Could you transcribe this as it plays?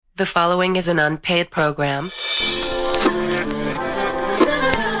The following is an unpaid program.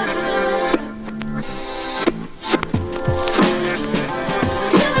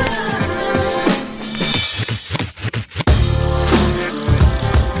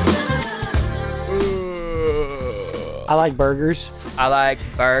 I like burgers. I like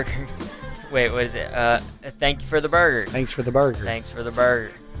burger. Wait, what is it? Thank you for the burger. Thanks for the burger. Thanks for the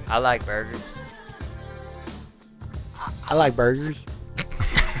burger. I like burgers. I like burgers.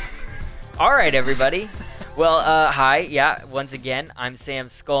 All right, everybody. Well, hi. Yeah, once again, I'm Sam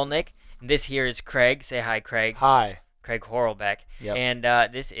Skolnick. And this here is Craig. Say hi, Craig. Hi. Craig Horlbeck. Yep. And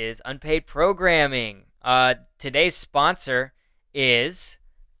this is Unpaid Programming. Today's sponsor is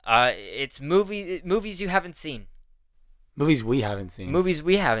it's movies you haven't seen. Movies we haven't seen. Movies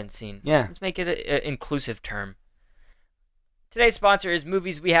we haven't seen. Yeah. Let's make it an inclusive term. Today's sponsor is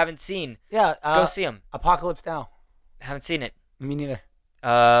movies we haven't seen. Yeah. Go see them. Apocalypse Now. Haven't seen it. Me neither.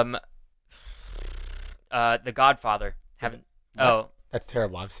 The Godfather. Haven't. Oh. That's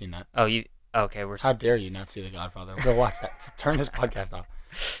terrible. I've seen that. Oh, you. Okay, How dare you not see The Godfather? Go watch that. Turn this podcast off.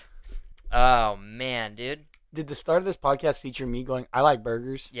 Oh man, dude. Did the start of this podcast feature me going, I like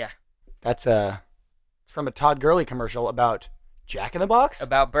burgers? Yeah. That's from a Todd Gurley commercial about Jack in the Box?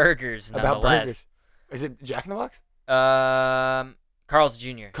 About burgers, About nonetheless. burgers. Is it Jack in the Box? Carl's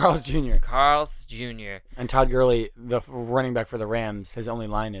Jr. Carl's Jr. Carl's Jr. And Todd Gurley, the running back for the Rams, his only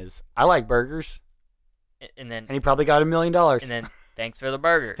line is, I like burgers. And then. And he probably got $1 million. And then, thanks for the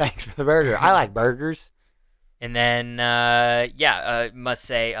burger. Thanks for the burger. I like burgers. And then, must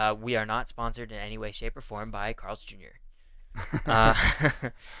say, we are not sponsored in any way, shape, or form by Carl's Jr.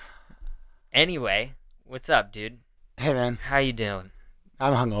 Anyway, what's up, dude? Hey, man. How you doing?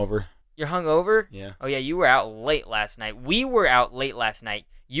 I'm hungover. You're hungover? Yeah. Oh, yeah, you were out late last night. We were out late last night.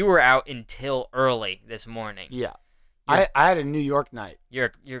 You were out until early this morning. Yeah. You're- I had a New York night.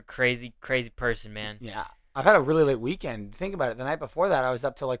 You're a crazy person, man. Yeah. I've had a really late weekend. Think about it. The night before that, I was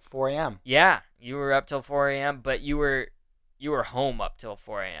up till like 4 a.m. Yeah, you were up till 4 a.m., but you were home up till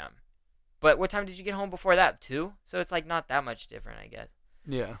 4 a.m. But what time did you get home before that? 2? So it's like not that much different, I guess.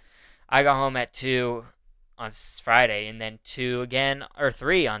 Yeah. I got home at 2 on Friday, and then 2 again, or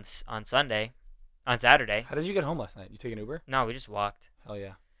 3 on Sunday, on Saturday. How did you get home last night? You take an Uber? No, we just walked. Hell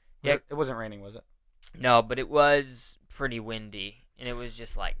yeah. Yeah. It wasn't raining, was it? No, but it was pretty windy, and it was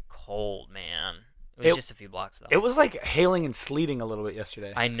just like cold, man. It was just a few blocks though. It was like hailing and sleeting a little bit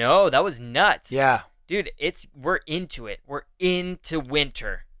yesterday. I know, that was nuts. Yeah. Dude, we're into it. We're into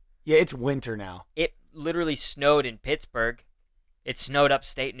winter. Yeah, it's winter now. It literally snowed in Pittsburgh. It snowed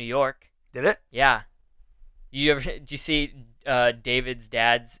upstate New York. Did it? Yeah. Did you see David's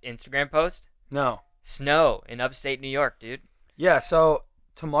dad's Instagram post? No. Snow in upstate New York, dude. Yeah, so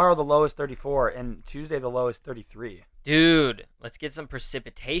tomorrow the low is 34, and Tuesday the low is 33. Dude, let's get some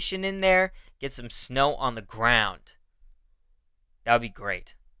precipitation in there. Get some snow on the ground. That would be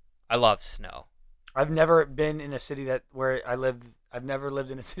great. I love snow. I've never been in a city where I live. I've never lived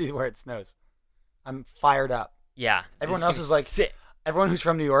in a city where it snows. I'm fired up. Yeah. Everyone this else is is gonna like, be sick. Everyone who's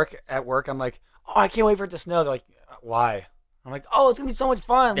from New York at work, I'm like, oh, I can't wait for it to snow. They're like, why? I'm like, oh, it's going to be so much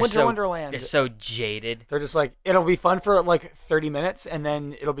fun. Winter Wonderland. They're so jaded. They're just like, it'll be fun for like 30 minutes, and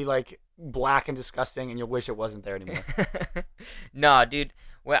then it'll be like black and disgusting, and you'll wish it wasn't there anymore. No, dude.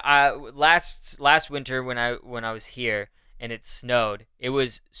 Well, last winter when I was here and it snowed, it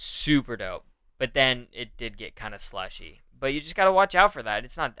was super dope. But then it did get kind of slushy. But you just gotta watch out for that.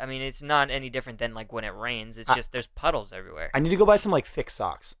 It's not any different than like when it rains. It's just there's puddles everywhere. I need to go buy some like thick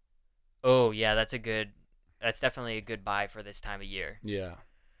socks. Oh yeah, that's definitely a good buy for this time of year. Yeah.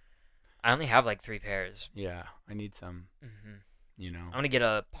 I only have like 3 pairs. Yeah, I need some. You know. I'm gonna get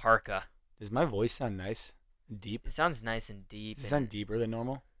a parka. Does my voice sound nice? Deep? It sounds nice and deep. Does it sound deeper than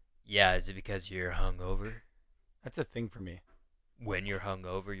normal? Yeah, is it because you're hungover? That's a thing for me. When you're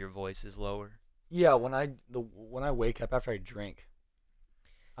hungover, your voice is lower. Yeah, when I wake up after I drink,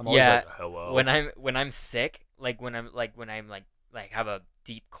 I'm always like, hello. When I'm sick, like when I'm have a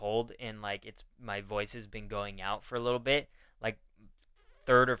deep cold and like my voice has been going out for a little bit, like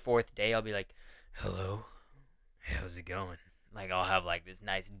 3rd or 4th day, I'll be like, hello, how's it going? Like I'll have like this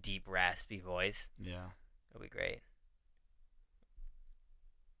nice deep raspy voice. Yeah. It'll be great.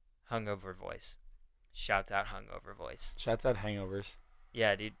 Hungover voice. Shouts out hungover voice. Shouts out hangovers.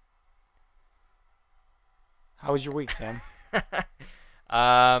 Yeah, dude. How was your week, Sam?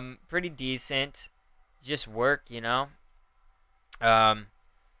 Pretty decent. Just work, you know. I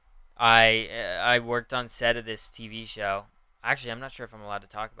worked on set of this TV show. Actually, I'm not sure if I'm allowed to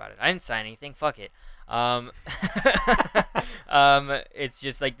talk about it. I didn't sign anything. Fuck it. It's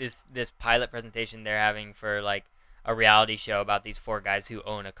just like this pilot presentation they're having for like a reality show about these 4 guys who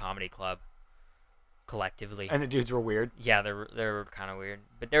own a comedy club collectively. And the dudes were weird. Yeah, they're kind of weird,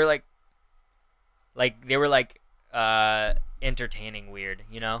 but they're like they were like entertaining weird,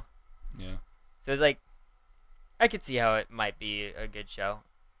 you know? Yeah. So it's like I could see how it might be a good show.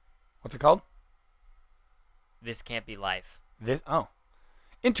 What's it called? This Can't Be Life.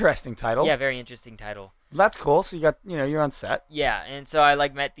 Interesting title. Yeah, very interesting title. That's cool. So you got, you're on set. Yeah, and so I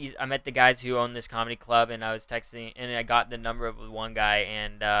met the guys who own this comedy club, and I was texting, and I got the number of one guy,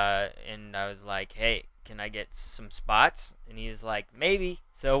 and I was like, hey, can I get some spots? And he's like, maybe.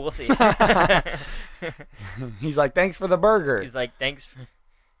 So we'll see. He's like, thanks for the burger. He's like, thanks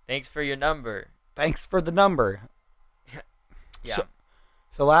for your number. Thanks for the number. Yeah.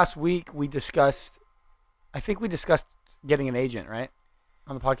 So last week I think we discussed getting an agent, right?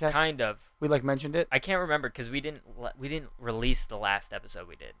 On the podcast? Kind of. We mentioned it? I can't remember because we didn't release the last episode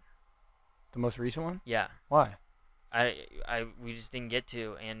we did. The most recent one? Yeah. Why? We just didn't get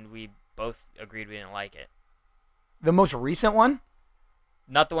to, and we both agreed we didn't like it. The most recent one?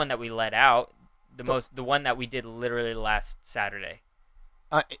 Not the one that we let out. The one that we did literally last Saturday.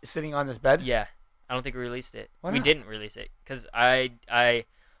 Sitting on this bed? Yeah. I don't think we released it. Why We not? didn't release it because I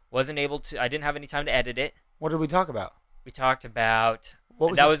wasn't able to. I didn't have any time to edit it. What did we talk about? We talked about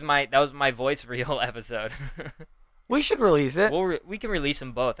What was that this- was my voice reel episode. We should release it. We can release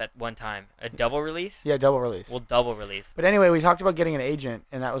them both at one time. A double release. Yeah, double release. We'll double release. But anyway, we talked about getting an agent,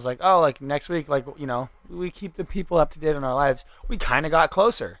 and that was next week, we keep the people up to date on our lives. We kind of got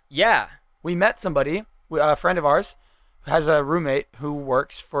closer. Yeah. We met somebody, a friend of ours, who has a roommate who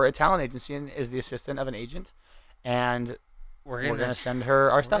works for a talent agency and is the assistant of an agent, and we're gonna send her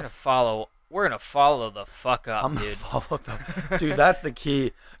our stuff. We're gonna follow the fuck up, I'm dude. gonna follow them. Dude, that's the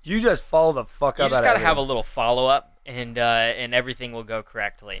key. You just follow the fuck You up. just gotta have a little follow up, and everything will go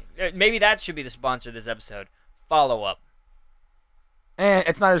correctly. Maybe that should be the sponsor of this episode. Follow up. And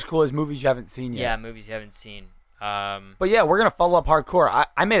it's not as cool as movies you haven't seen yet. Yeah, movies you haven't seen. But yeah, we're gonna follow up hardcore.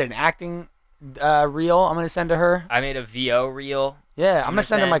 I made an acting reel. I'm gonna send to her. I made a VO reel. Yeah, I'm gonna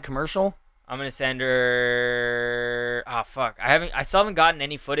send her my commercial. I'm gonna send her. Oh fuck! I still haven't gotten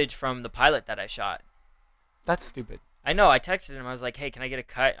any footage from the pilot that I shot. That's stupid. I know. I texted him. I was like, "Hey, can I get a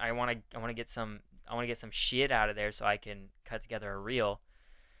cut? I want to get some shit out of there so I can cut together a reel.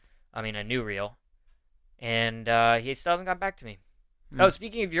 I mean, a new reel." And he still hasn't got back to me. Oh,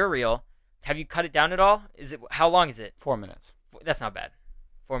 speaking of your reel, have you cut it down at all? How long is it? 4 minutes. That's not bad.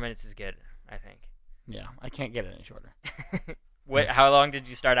 4 minutes is good, I think. Yeah, I can't get it any shorter. How long did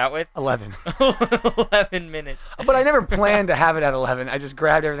you start out with? 11. 11 minutes. But I never planned to have it at 11. I just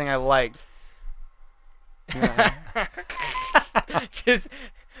grabbed everything I liked. Yeah. Just,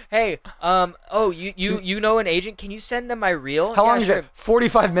 hey, you know an agent? Can you send them my reel? How Yeah, long is sure. it?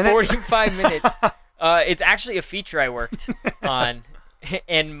 45 minutes? 45 minutes. It's actually a feature I worked on,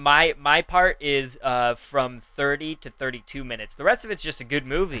 and my part is from 30 to 32 minutes. The rest of it's just a good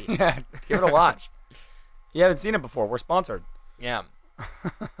movie. Yeah, give it a watch. You haven't seen it before. We're sponsored. Yeah.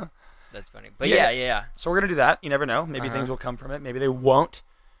 That's funny. But yeah. So we're going to do that. You never know. Maybe things will come from it. Maybe they won't.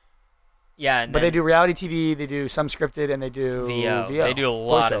 Yeah, and but they do reality TV, they do some scripted, and they do VO. VO. They do a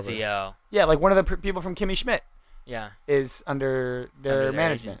lot of voiceover. VO. Yeah, like one of the people from Kimmy Schmidt Yeah. is under their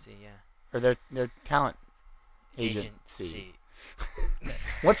management. Agency, yeah. Or their talent agency. Agency.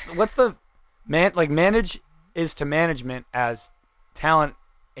 What's the manage is to management as talent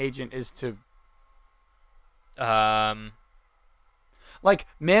agent is to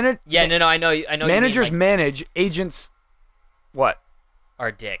manage. Yeah, no, I know. Managers you mean, manage, agents what?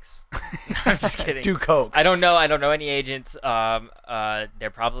 are dicks. I'm just kidding. Do coke. I don't know any agents.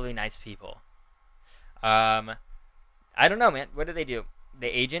 They're probably nice people. I don't know, man. What do they do? The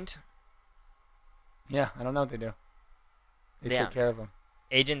agent? Yeah, I don't know what they do. They Yeah. take care of them.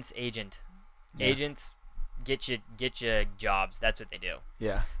 Agent. Yeah. Agents get you jobs. That's what they do.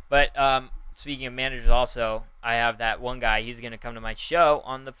 Yeah. But speaking of managers, also I have that one guy. He's gonna come to my show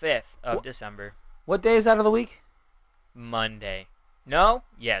on the 5th of December. What day is that of the week? Monday. No?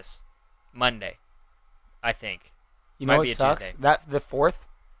 Yes. Monday. I think. You Might know be what a sucks? Tuesday. That the 4th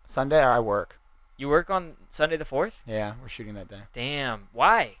Sunday I work. You work on Sunday the 4th? Yeah, we're shooting that day. Damn.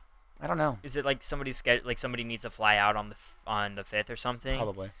 Why? I don't know. Is it like somebody's schedule? Like somebody needs to fly out on the 5th or something?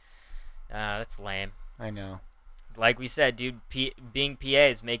 Probably. That's lame. I know. Like we said, dude, being PA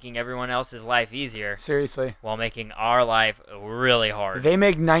is making everyone else's life easier Seriously. while making our life really hard. They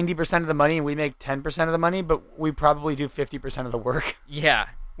make 90% of the money and we make 10% of the money, but we probably do 50% of the work. Yeah,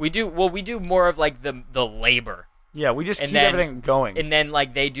 we do. Well, we do more of like the labor, Yeah, we just And keep then- everything going. and then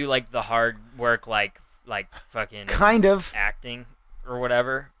like they do like the hard work, like fucking Kind of. acting. or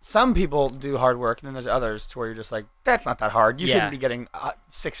whatever. Some people do hard work, and then there's others to where you're just like, that's not that hard. You Yeah. shouldn't be getting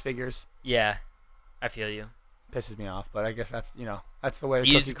 6 figures. Yeah, I feel you. Pisses me off, but I guess that's that's the way. The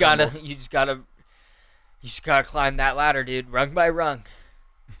You cookie just crumbles. gotta climb that ladder, dude, rung by rung.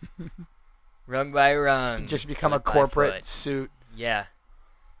 Rung by rung. Just become a foot by corporate foot. suit. Yeah.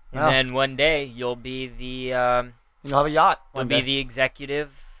 And Well. then one day you'll be the You'll have a yacht. you'll one be day. the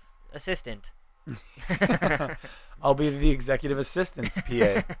executive assistant. I'll be the executive assistant's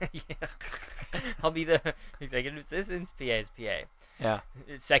PA. Yeah. I'll be the executive assistant's PA's PA. Yeah.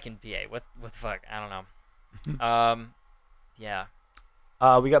 Second PA. What the fuck? I don't know. Yeah.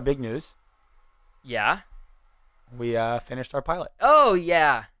 We got big news. Yeah. We finished our pilot, Oh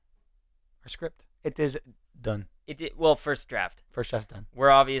yeah. our script. It is done. It did well. First draft. First draft's done. We're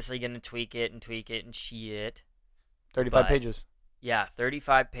obviously gonna tweak it and shit. 35 But- pages. Yeah,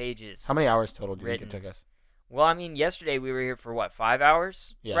 35 pages. How many hours total do you think it Written. took us? Well, I mean, yesterday we were here for what, 5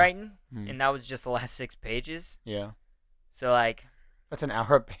 hours Yeah. writing, Hmm. and that was just the last 6 pages. Yeah. So like, That's an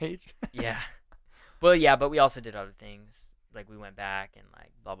hour a page. yeah. Well, yeah, but we also did other things. Like we went back and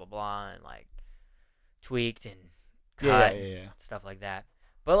like blah blah blah and like tweaked and cut yeah. and stuff like that.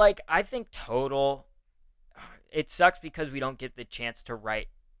 But like, I think total, it sucks because we don't get the chance to write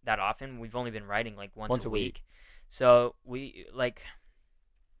that often. We've only been writing like once a week. So we like,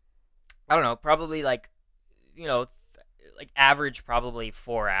 I don't know, probably like, like average probably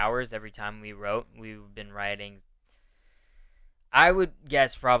 4 hours every time we wrote. We've been writing, I would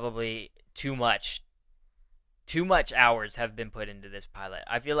guess probably too much hours have been put into this pilot.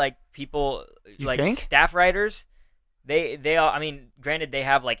 I feel like people, You like think? staff writers, they all, I mean, granted they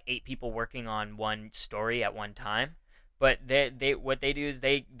have like 8 people working on one story at one time, but they what they do is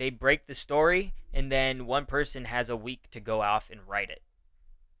they break the story and then one person has a week to go off and write it.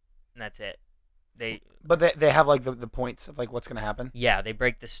 And that's it. But they have like the points of like what's gonna happen. Yeah, they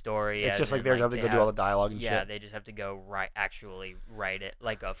break the story. It's as just like in, they have to they go do all the dialogue and Yeah, shit. they just have to go actually write it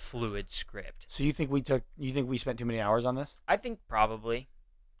like a fluid script. So you think we spent too many hours on this? I think probably.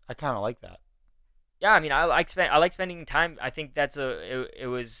 I kind of like that. Yeah, I mean, I like spending time. I think it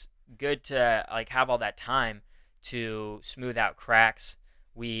was good to like have all that time to smooth out cracks.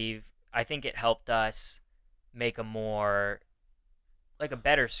 I think it helped us make a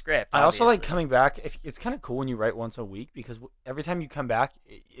better script. I also like obviously. coming back. It's kind of cool when you write once a week because every time you come back,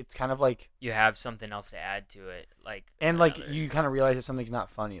 it's kind of like You have something else to add to it, like like another- you kind of realize that something's not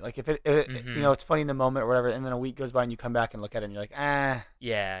funny. Like if Mhm. it's funny in the moment or whatever, and then a week goes by and you come back and look at it and you're like,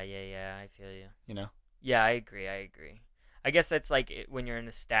 Yeah, I feel you. Yeah, I agree. I guess that's like when you're in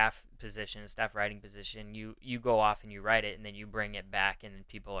a staff writing position, you go off and you write it, and then you bring it back, and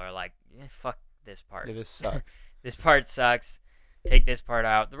people are like, fuck this part. Yeah, this sucks. This part sucks. Take this part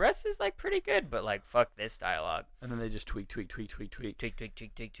out. The rest is like pretty good, but like fuck this dialogue. And then they just tweak. Tweak.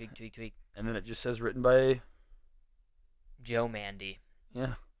 And then it just says written by Joe Mandy.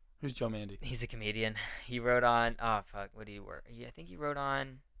 yeah. Who's Joe Mandy? He's a comedian. He wrote on what did he work? I think he wrote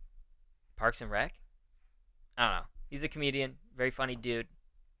on Parks and Rec. I don't know. He's a comedian, very funny dude.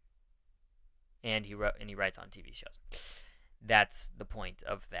 And he writes on TV shows. That's the point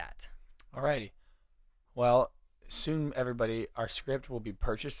of that. Alrighty. Well, soon, everybody, our script will be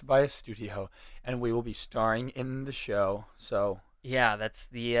purchased by a studio, and we will be starring in the show. So, Yeah, that's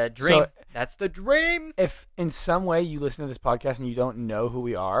the dream. So- That's the dream. if in some way you listen to this podcast and you don't know who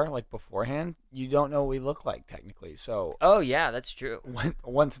we are, like beforehand, you don't know what we look like technically. So, Oh yeah, that's true.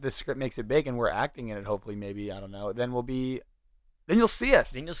 once the script makes it big and we're acting in it, hopefully, maybe I don't know, then then you'll see us.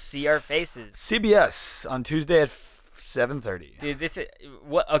 Then you'll see our faces. CBS on Tuesday at 7:30. Dude, this is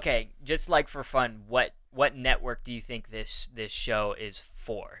what. Okay, just like for fun, what network do you think this show is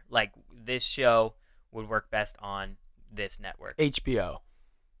for? Like, this show would work best on this network. HBO.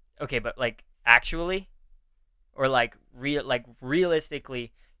 Okay, but like actually, or like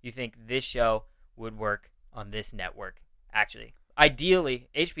realistically, you think this show would work on this network? Actually, ideally,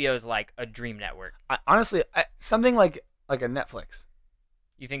 HBO is like a dream network. Honestly, something like a Netflix.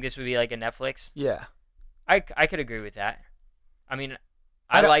 You think this would be like a Netflix? Yeah. I could agree with that. I mean,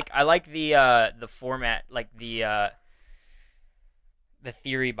 I I don't- like the format, like the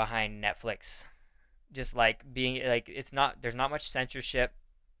theory behind Netflix. Just like being like there's not much censorship.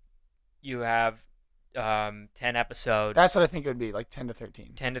 You have 10 episodes. That's what I think it would be, like 10 to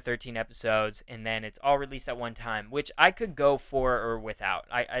 13. 10 to 13 episodes, and then it's all released at one time, which I could go for or without.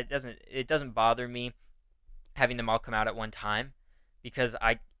 It doesn't bother me having them all come out at one time, because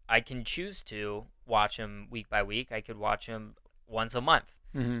I can choose to watch them week by week. I could watch them once a month,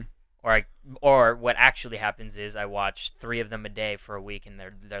 Mm-hmm. Or what actually happens is I watch 3 of them a day for a week, and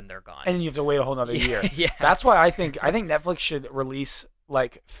they're gone. And then you have to wait a whole nother year. Yeah. That's why I think Netflix should release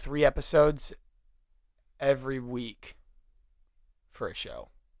like 3 episodes every week for a show.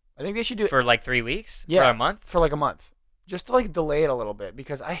 I think they should do it For like 3 weeks? Yeah. For a month? for like a month, just to like delay it a little bit,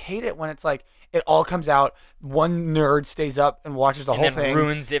 because I hate it when it's like it all comes out, one nerd stays up and watches the And whole then thing,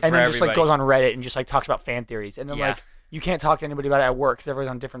 ruins it and for then just like everybody. goes on Reddit and just like talks about fan theories, and then Yeah. like you can't talk to anybody about it at work because everyone's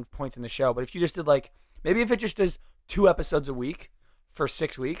on different points in the show. But if you just did like, maybe if it just does 2 episodes a week for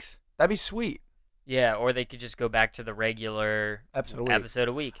 6 weeks, that'd be sweet. Yeah, or they could just go back to the regular Episode a week.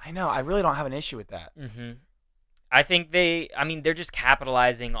 a week. I know. I really don't have an issue with that. Mm-hmm. I think they're just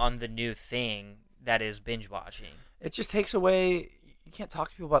capitalizing on the new thing that is binge watching. It just takes away. You can't talk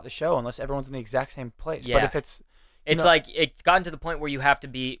to people about the show unless everyone's in the exact same place. Yeah. But if it's It's know- like it's gotten to the point where you have to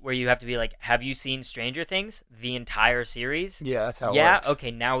be like, have you seen Stranger Things, the entire series? yeah, that's how it Yeah, works. okay,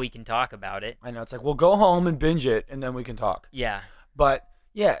 now we can talk about it. I know. It's like, we'll go home and binge it, and then we can talk. Yeah. But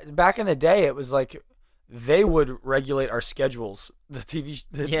yeah, back in the day, it was like they would regulate our schedules. The TV,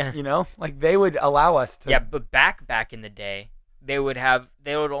 Yeah. you know, like they would allow us to. Yeah, but back in the day, they would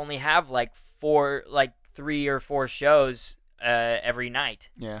only have like 3 or 4 shows every night.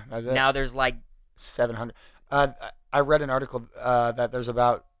 Yeah, that's it. Now there's like 700. I read an article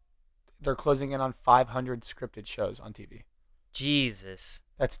that they're closing in on 500 scripted shows on TV. Jesus.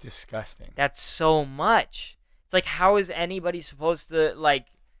 That's disgusting. That's so much. It's like, how is anybody supposed to like?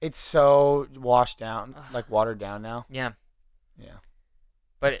 It's so washed down, like watered down now. Yeah. Yeah.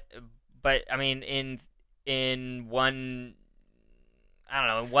 But I mean, in one, I don't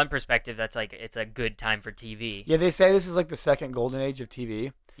know, in one perspective, that's like it's a good time for TV. Yeah, they say this is like the second golden age of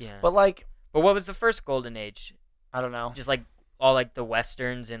TV. Yeah. But like, But what was the first golden age? I don't know. Just like all like the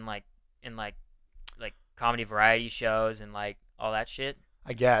westerns and like comedy variety shows and like all that shit.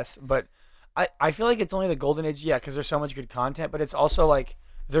 I guess, but I feel like it's only the golden age, yeah, because there's so much good content, but it's also like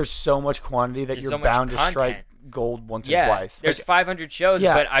there's so much quantity that There's you're so much bound to strike content. gold once Yeah. or twice. There's Like, 500 shows,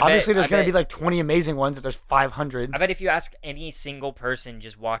 yeah, but obviously there's I gonna be bet- like 20 amazing ones. If there's 500, I bet if you ask any single person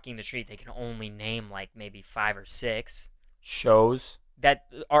just walking the street, they can only name like maybe 5 or 6 shows. that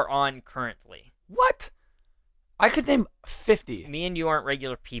are on currently. What? I could name 50. Me and you aren't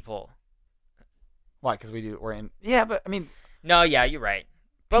regular people. Why? Because we're in. Yeah, but I mean, No, yeah, you're right.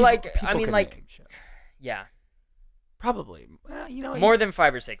 But people- like, people I mean, can like, name shows. yeah, Probably. Well, you know, more than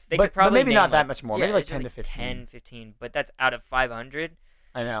 5 or 6. They but- could probably but maybe name, not that like- much more. yeah, Maybe like it's 10 to 15. 10, 15. But that's out of 500.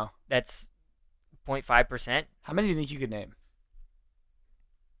 I know. That's 0.5%. How many do you think you could name?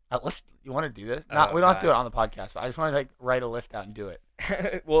 You want to do this? Oh, We don't have to do God. it on the podcast, but I just want to like write a list out and do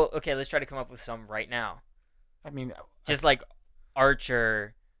it. Well, okay, let's try to come up with some right now. I mean, Just like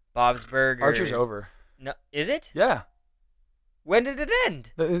Archer, Bob's Burgers. Archer's over. No, is it? Yeah. When did it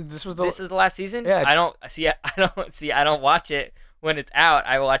end? This was the. This is the last season. Yeah. I don't see. I don't watch it when it's out.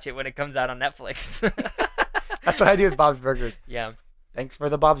 I watch it when it comes out on Netflix. That's what I do with Bob's Burgers. Yeah. Thanks for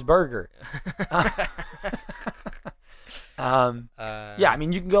the Bob's Burger. Yeah, I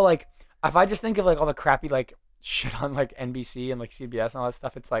mean, you can go like, if I just think of like all the crappy like shit on like NBC and like CBS and all that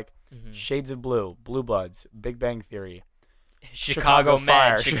stuff, it's like Mhm. Shades of Blue, Blue Bloods, Big Bang Theory, Chicago Med,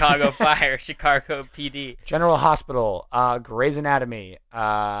 Fire. Chicago Fire, Chicago PD. General Hospital, Grey's Anatomy,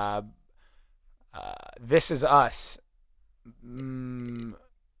 This Is Us.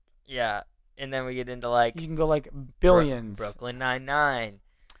 Yeah, and then we get into like You can go like Billions, Brooklyn 99,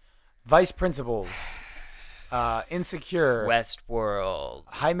 Vice Principals, Insecure, Westworld.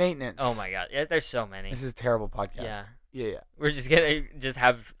 High Maintenance. Oh my God, yeah, there's so many. This is a terrible podcast. Yeah, Yeah, we're just gonna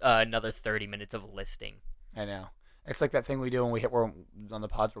have another 30 minutes of listing. I know. It's like that thing we do when we're on the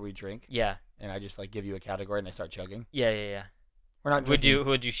pods where we drink, Yeah, and I just like give you a category and I start chugging. yeah. We're not Would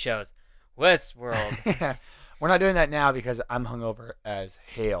drinking. you shows? Westworld. We're not doing that now because I'm hungover as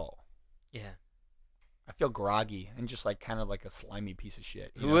hell. Yeah. I feel groggy and just like kind of like a slimy piece of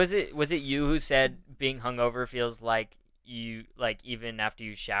shit. you Who know? was it? Was it you who said being hungover feels like you like even after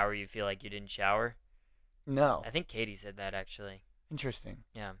you shower you feel like you didn't shower? No. I think Katie said that actually. Interesting.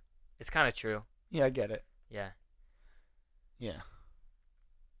 Yeah, it's kind of true. Yeah, I get it. Yeah, Yeah.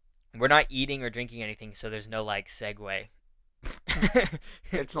 we're not eating or drinking anything, so there's no like segue.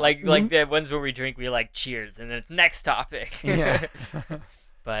 It's like like- the ones where we drink, we like cheers, and then next topic. Yeah.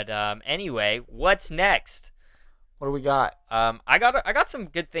 But anyway, what's next? What do we got? I got some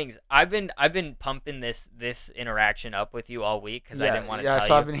good things. I've been pumping this interaction up with you all week because I didn't want to yeah, tell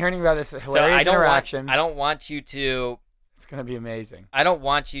so you. I've been hearing about this So hilarious interaction. I don't want you to. It's gonna be amazing. I don't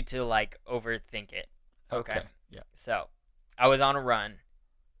want you to like overthink it. Okay. Yeah. So, I was on a run,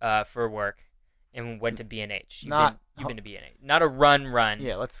 for work, and went to B&H. You've been to B&H. Not a run.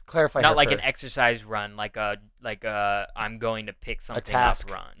 Yeah, let's clarify. Not like an exercise run, like a I'm going to pick something up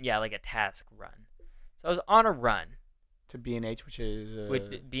run. Yeah, like a task run. So I was on a run to B&H, which is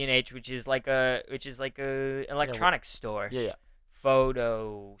with B&H, which is like a electronics store. Yeah.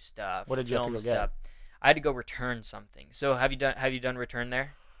 Photo stuff. What did you have to go stuff. get? I had to go return something. So have you done return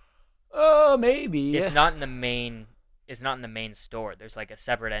there? Oh, maybe. It's not in the main. It's not in the main store. There's like a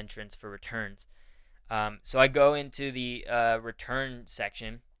separate entrance for returns. So I go into the return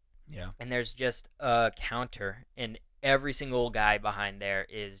section. Yeah. And there's just a counter, and every single guy behind there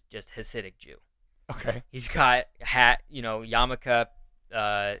is just Hasidic Jew. Okay. He's got a hat, yarmulke,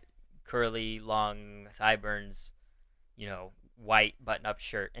 curly, long sideburns, white button-up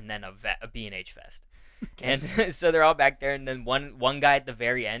shirt, and then a B&H vest. Okay. And so they're all back there, and then one guy at the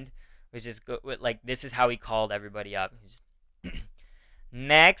very end was just this is how he called everybody up. He's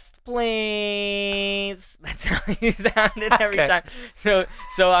next, please. That's how he sounded every time. So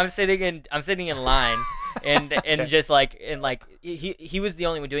I'm sitting in line, and okay. He was the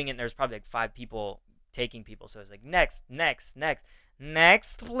only one doing it. And there was probably like 5 people taking people. So it was like next,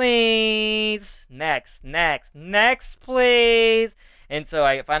 please, next, please. And so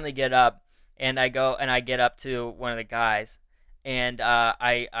I finally get up, and I get up to one of the guys, and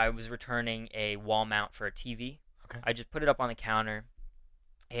I was returning a wall mount for a TV. Okay. I just put it up on the counter.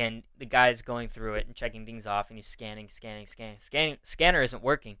 And the guy's going through it and checking things off, and he's scanning. Scanner isn't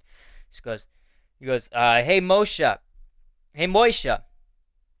working. He goes, hey, Moisha.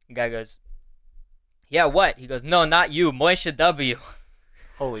 The guy goes, yeah, what? He goes, no, not you, Moisha W.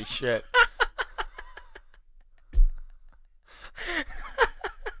 Holy shit.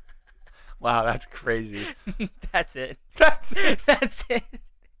 Wow, that's crazy. That's it. That's it.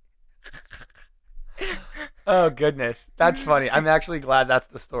 Oh, goodness. That's funny. I'm actually glad that's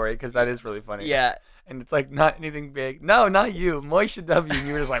the story, because that is really funny. Yeah. And it's like not anything big. No, not you. Moisha W. And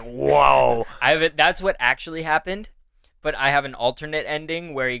you were just like, whoa. That's what actually happened, but I have an alternate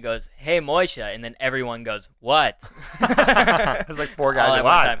ending where he goes, hey, Moisha, and then everyone goes, what? There's like 4 guys at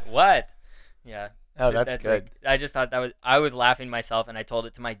one time. What? Yeah. Oh, that's good. I just thought I was laughing myself, and I told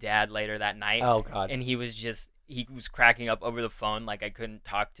it to my dad later that night. Oh, God. And he was cracking up over the phone, like I couldn't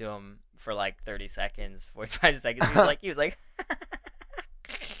talk to him for like 30 seconds, 45 seconds. He was like,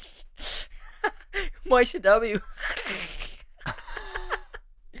 Moisha W.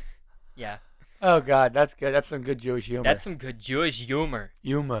 Yeah. Oh, God, that's good. That's some good Jewish humor. That's some good Jewish humor.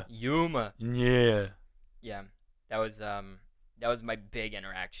 Humor. Yeah. Yeah. That was my big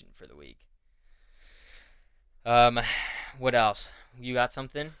interaction for the week. What else? You got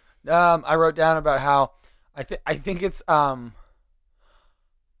something? I wrote down about how I think it's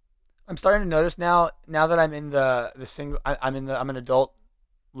I'm starting to notice now that I'm in the single. I'm an adult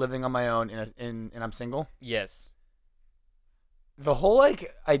living on my own and I'm single. Yes. The whole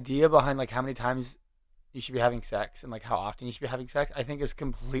idea behind how many times you should be having sex and how often you should be having sex, I think is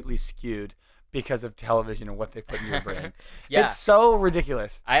completely skewed because of television and what they put in your brain. Yeah. It's so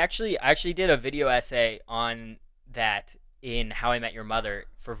ridiculous. I actually did a video essay on that in How I Met Your Mother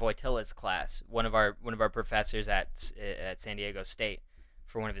for Voitila's class. One of our professors at San Diego State,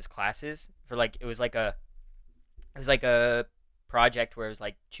 for one of his classes, for it was like a project where it was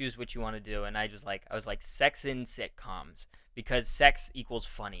choose what you want to do, and I was like sex in sitcoms, because sex equals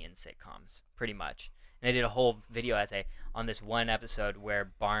funny in sitcoms pretty much. And I did a whole video essay on this one episode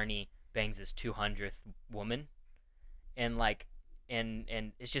where Barney bangs his 200th woman, and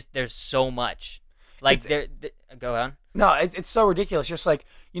it's just there's so much go on. No, it's so ridiculous. Just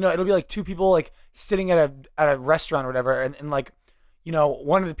it'll be 2 people sitting at a restaurant or whatever, and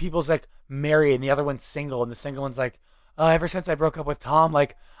one of the people's married and the other one's single, and the single one's ever since I broke up with Tom, I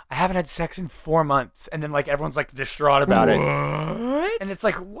haven't had sex in 4 months, and then everyone's distraught about it. What? And it's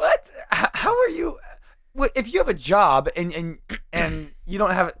what? How are you? If you have a job and you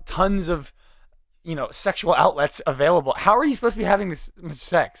don't have tons of sexual outlets available, how are you supposed to be having this much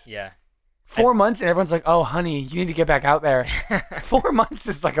sex? Yeah. 4 months and everyone's oh honey, you need to get back out there. 4 months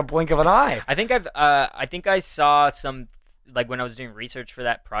is a blink of an eye. I think I saw some when I was doing research for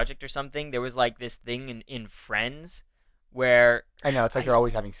that project or something, there was this thing in Friends where I know it's they're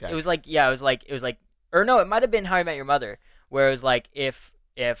always having sex. It was or no, it might have been How I Met Your Mother, where it was if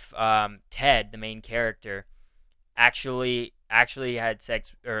Ted, the main character, actually had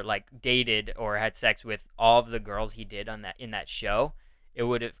sex or dated or had sex with all of the girls he did in that show, it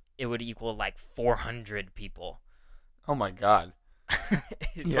would equal 400 people. Oh my God.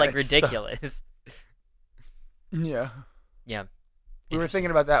 It's ridiculous. Yeah. Yeah. We were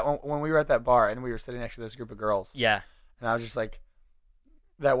thinking about that when we were at that bar and we were sitting next to this group of girls. Yeah. And I was just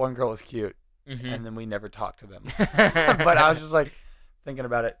that one girl is cute. and then we never talked to them. But I was just like thinking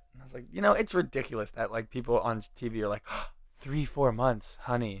about it. I was like, it's ridiculous that like people on TV are like 3-4 months,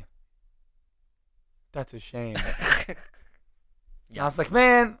 honey. That's a shame. Yeah. I was like,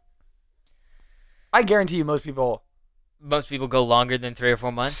 man, I guarantee you most people go longer than 3 or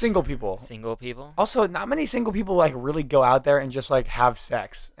 4 months. Single people. Single people. Also, not many single people like really go out there and just like have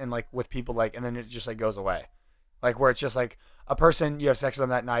sex and like with people like, and then it just like goes away. Like where it's just like a person, you have sex with them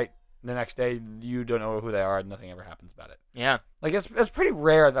that night, the next day you don't know who they are and nothing ever happens about it. Yeah. Like it's pretty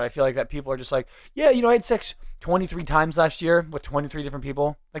rare that I feel like that people are just like, yeah, I had sex 23 times last year with 23 different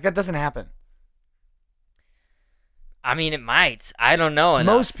people. Like that doesn't happen. I mean, it might. I don't know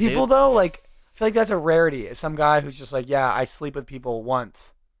enough, Most people dude. though, like I feel like that's a rarity. It's some guy who's just like, yeah, I sleep with people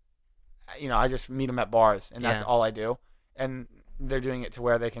once. I just meet them at bars and that's all I do. And they're doing it to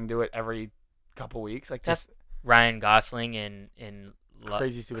where they can do it every couple weeks. Like That's just Ryan Gosling in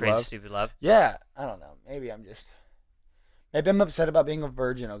Crazy Stupid Stupid Love. yeah, I don't know. Maybe I'm upset about being a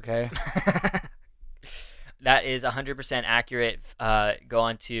virgin, okay? That is 100% accurate. Go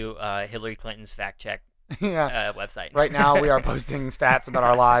on to Hillary Clinton's fact check Yeah. website. Right now we are posting stats about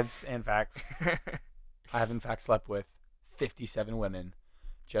our lives and facts. I have in fact slept with 57 women.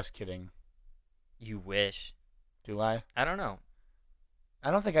 Just kidding. You wish. Do I? I don't know. I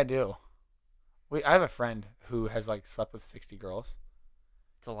don't think I do. I have a friend who has like slept with 60 girls.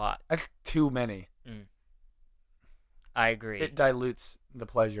 It's a lot. That's too many. I agree. It dilutes the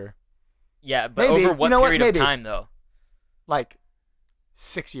pleasure. Yeah, but Maybe. over what You know what? period of Maybe. time, though? Like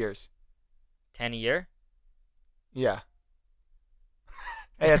 6 years. 10 a year? Yeah.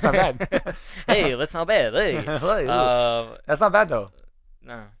 Hey, that's not bad. Hey, that's not bad. Hey. Hey, that's not bad though.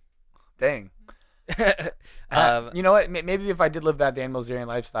 No. Dang. You know what? Maybe if I did live that Dan Bilzerian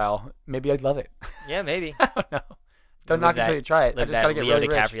lifestyle, maybe I'd love it. Yeah, maybe. I don't know. Don't knock it until you try it. I Live just that gotta get Leo really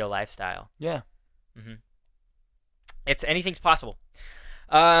rich. DiCaprio lifestyle. Yeah. Anything's possible.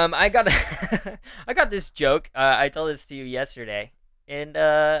 I got I got this joke. I told this to you yesterday, and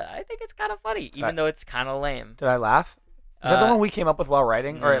I think it's kind of funny, even though it's kind of lame. Did I laugh? Is that the one we came up with while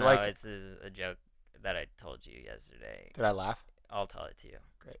writing? No, Or like, it's a joke that I told you yesterday. did I laugh? I'll tell it to you.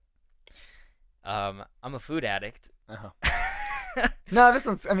 Great. I'm a food addict. Uh-huh. No, this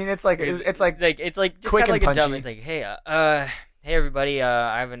one's. I mean, it's like it's like just quick kind of like and a dumb. punchy. It's like, hey everybody,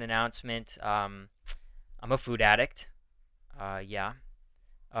 I have an announcement. I'm a food addict. Yeah.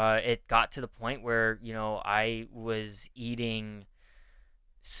 It got to the point where I was eating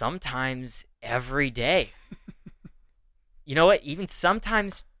sometimes every day. You know what? Even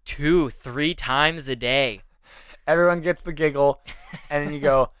sometimes 2-3 times a day. everyone gets the giggle, and then you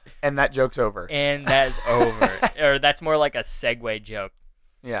go, and that joke's over. And that's over. Or that's more like a segue joke.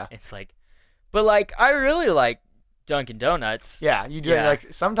 Yeah. It's like, but like, I really like Dunkin' Donuts. Yeah, you do it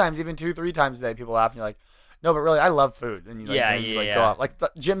like sometimes even 2-3 times a day. People laugh, and you're like, "No, but really, I love food." And you like, go out. Like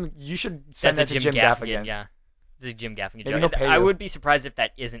Jim, you should send that to Jim Gaffigan. Yeah, it's a Jim Gaffigan Maybe he'll joke. pay I you. would be surprised if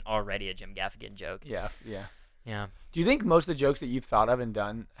that isn't already a Jim Gaffigan joke. Yeah, yeah. Yeah. Do you think most of the jokes that you've thought of and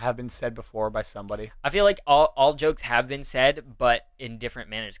done have been said before by somebody? I feel like all jokes have been said, but in different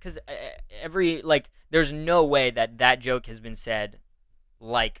manners. Because there's no way that joke has been said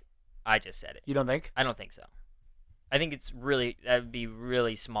like I just said it. You don't think? I don't think so. I think that would be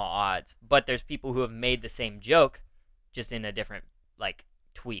really small odds. But there's people who have made the same joke, just in a different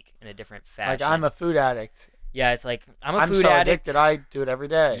tweak, in a different fashion. Like, I'm a food addict. Yeah, it's like I'm a food so addict. addicted, I do it every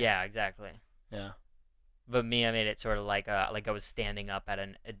day. Yeah, exactly. Yeah. But me, I made it sort of like I was standing up at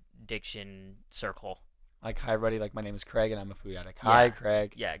an addiction circle. Like, hi, everybody. Like, my name is Craig, and I'm a food addict. Hi,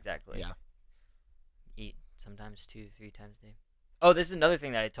 Craig. Yeah, exactly. Yeah. Eat sometimes 2-3 times a day. Oh, this is another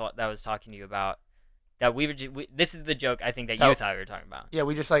thing that I was talking to you about. That this is the joke I think that you thought we were talking about. Yeah,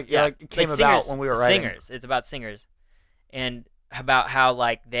 we just it came singers, about when we were writing. Singers. It's about singers, and about how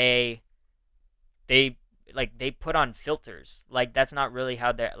they put on filters. Like, that's not really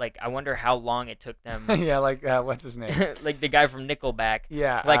how they're I wonder how long it took them. Yeah, what's his name? Like the guy from Nickelback.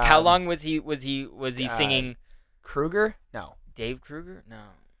 Yeah. Like, how long was he singing? Kruger? No. Dave Kruger? No.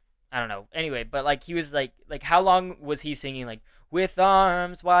 I don't know. Anyway, but he was like how long was he singing with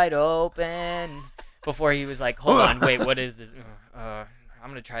arms wide open before he was like, hold on, wait, what is this? I'm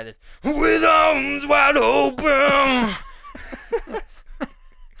gonna try this. With arms wide open.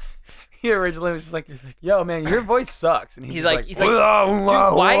 He originally was just like, yo, man, your voice sucks. And he's like, dude,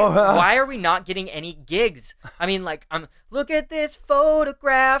 why are we not getting any gigs? I mean, look at this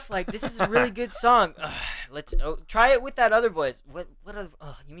photograph. This is a really good song. Let's try it with that other voice. What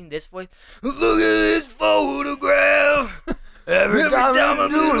you mean this voice? Look at this photograph. Every time I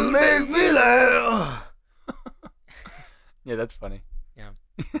do it, make me laugh. Yeah, that's funny. Yeah.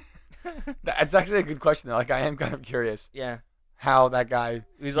 That's actually a good question though. Like I am kind of curious Yeah. how that guy.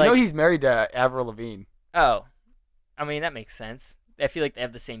 He's You know like, he's married to Avril Lavigne. oh, I mean that makes sense. I feel like they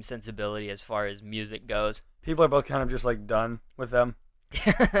have the same sensibility as far as music goes. People are both kind of just like done with them.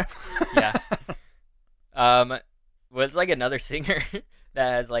 Yeah. What's like another singer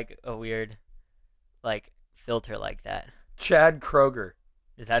that has like a weird, like filter like that? Chad Kroger.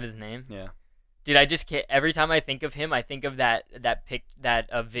 Is that his name? Yeah. Dude, I just can't. Every time I think of him, I think of that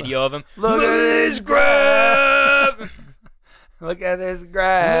video of him. Look at this graph. Look at this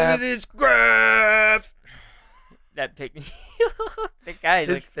graph. this graph. That pic. That guy.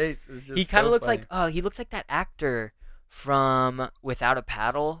 His Like, face is just. he kind of so looks funny. like. He looks like that actor from Without a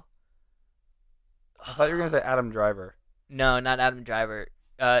Paddle. I thought you were gonna say Adam Driver. No, not Adam Driver.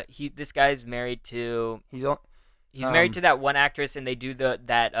 This guy's married to. He's on. He's married to that one actress, and they do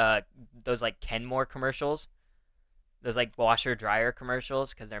those like Kenmore commercials, those like washer dryer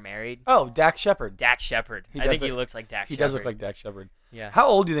commercials because they're married. Oh, Dax Shepard. Dax Shepard. He I does think he look- looks like Dax. He Shepard. does look like Dax Shepard. Yeah. How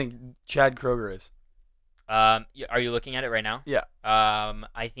old do you think Chad Kroger is? Are you looking at it right now? Yeah.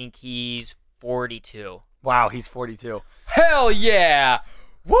 I think he's 42. Wow, he's 42. Hell yeah!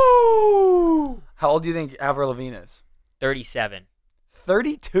 Woo! How old do you think Avril Lavigne is? 37.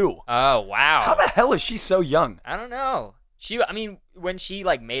 32. Oh wow. How the hell is she so young? I don't know. I mean, when she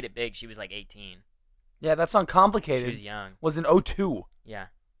like made it big, she was like 18. Yeah, that's She uncomplicated. was young. Was in 02. Yeah.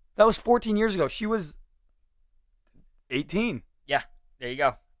 That was 14 years ago. She was 18. Yeah. There you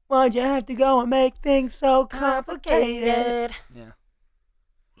go. Why'd you have to go and make things so complicated? Yeah.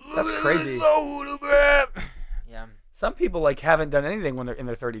 That's crazy. Yeah. Some people like haven't done anything when they're in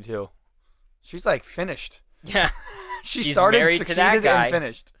their 32. She's like finished. Yeah. She She's started, married to that succeeded, guy. and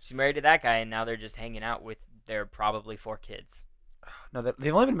finished. She's married to that guy, and now they're just hanging out with their probably 4 kids. No,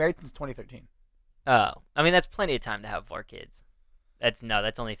 they've only been married since 2013. Oh, I mean that's plenty of time to have 4 kids. That's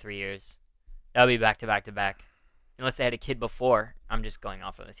only 3 years. That'll be back to back to back, unless they had a kid before. I'm just going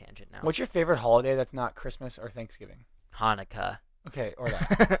off on a tangent now. What's your favorite holiday that's not Christmas or Thanksgiving? Hanukkah. Okay, or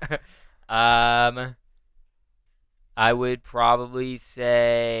that. I would probably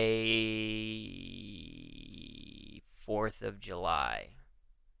say 4th of July.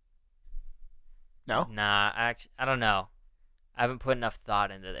 No? Nah, actually, I don't know. I haven't put enough thought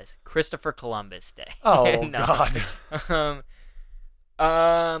into this. Christopher Columbus Day. Oh, No. God.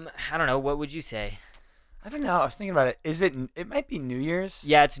 I don't know. What would you say? I don't know. I was thinking about it. It might be New Year's.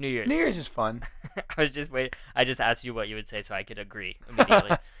 Yeah, it's New Year's. New Year's is fun. I was just waiting. I just asked you what you would say so I could agree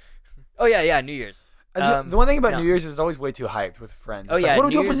immediately. Oh, yeah, New Year's. The one thing about no. New Year's is it's always way too hyped with friends. Oh, It's yeah, like, what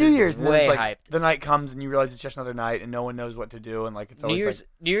do we New do for Year's New is Year's? And then way it's like hyped. the night comes and you realize it's just another night and no one knows what to do and like it's always like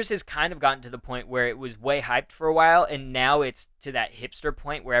New Year's has kind of gotten to the point where it was way hyped for a while, and now it's to that hipster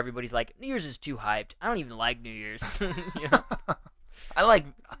point where everybody's like, New Year's is too hyped. I don't even like New Year's. You know?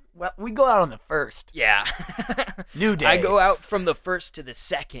 well, we go out on the 1st. Yeah. New day. I go out from the 1st to the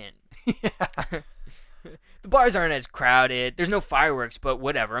 2nd. Yeah. The bars aren't as crowded. There's no fireworks, but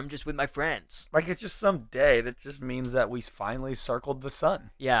whatever. I'm just with my friends. Like it's just some day that just means that we finally circled the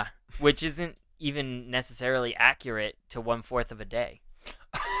sun. Yeah, which isn't even necessarily accurate to 1/4 of a day.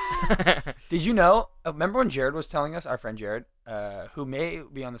 Did you know? Remember when Jared was telling us, our friend Jared, who may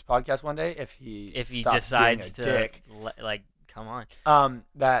be on this podcast one day if he stops decides being a dick, like, come on.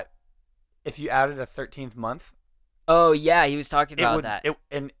 that if you added a 13th month, Oh yeah, he was talking it about would that.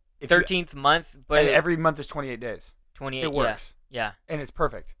 and if you- 13th month, but and every month is 28 days. 28. It works, Yeah. and it's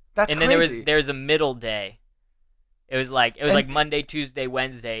perfect. That's And then crazy. there's a middle day. It was like And- like Monday, Tuesday,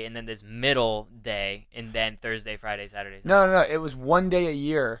 Wednesday, and then this middle day, and then Thursday, Friday, Saturday. Sunday. No. It was one day a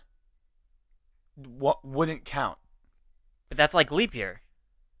year. What wouldn't count? But that's like leap year.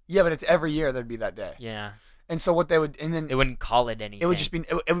 Yeah, but it's every year there'd be that day. Yeah. And so what they would, and then They wouldn't call it anything. it would just be,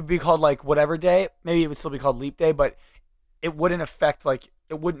 it would be called like whatever day. Maybe it would still be called leap day, but it wouldn't affect like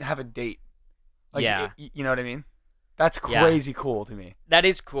it wouldn't have a date. Like, Yeah. you know what I mean? That's Yeah. crazy cool to me. That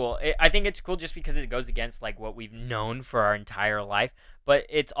is cool. I think it's cool just because it goes against like what we've known for our entire life, but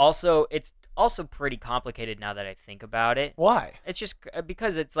it's also pretty complicated now that I think about it. Why? It's just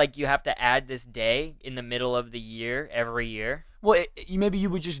because it's like you have to add this day in the middle of the year every year. Well, maybe you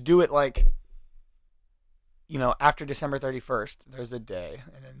would just do it like, after December 31st, there's a day,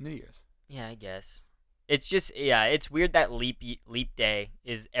 and then New Year's. Yeah, I guess. It's just it's weird that leap day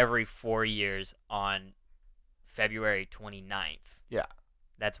is every 4 years on February 29th. Yeah.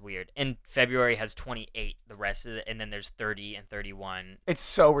 That's weird. And February has 28, the rest of it, and then there's 30 and 31. It's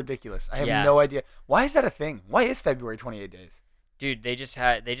so ridiculous. I have Yeah. no idea. Why is that a thing? Why is February 28 days? Dude, they just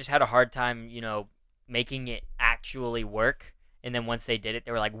had a hard time, making it actually work. And then once they did it,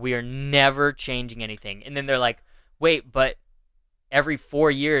 they were like, "We are never changing anything." And then they're like, "Wait, but every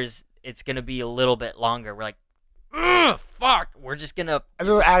 4 years it's gonna be a little bit longer. We're like, ugh, fuck. We're just gonna.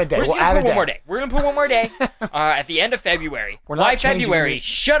 We'll add a day. We're just We'll gonna add put a one more day. day. We're gonna put one more day at the end of February. We're not Why changing February? the-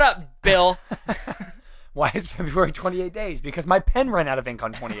 Shut up, Bill. Why is February 28 days? Because my pen ran out of ink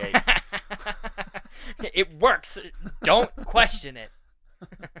on 28. It works. Don't question it.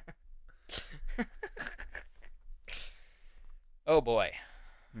 Oh boy.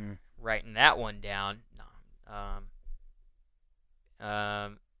 Hmm. Writing that one down. No.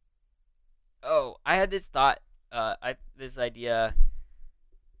 Oh, I had this thought. This idea,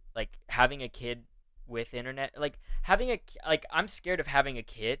 like having a kid with internet, like I'm scared of having a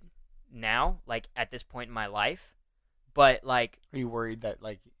kid now, like at this point in my life, but like Are you worried that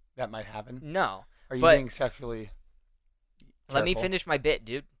like that might happen? no. Are you But- being sexually? Let me careful? finish my bit,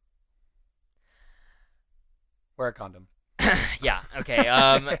 dude. Wear a condom. Yeah. Okay. Go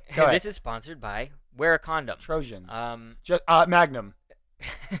ahead. This is sponsored by Wear a Condom. Trojan. Just Magnum.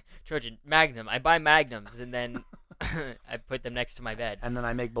 Trojan Magnum. I buy Magnums and then I put them next to my bed. And then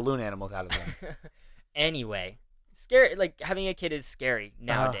I make balloon animals out of them. Anyway, scary. Like having a kid is scary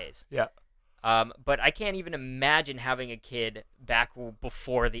nowadays. Yeah. But I can't even imagine having a kid back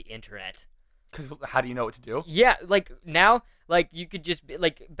before the internet. Because how do you know what to do? Yeah, like now, like you could just be,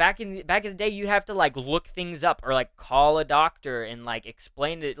 like back in the day, you have to like look things up or like call a doctor and like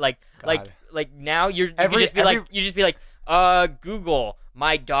explain it. Like God. now you Every- just be every- like Google,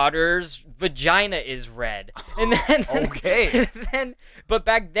 my daughter's vagina is red, and then Okay. and then but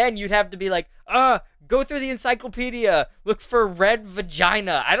back then you'd have to be like go through the encyclopedia, look for red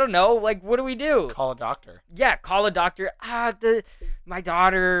vagina. I don't know, like what do we do? Call a doctor. Yeah, call a doctor. My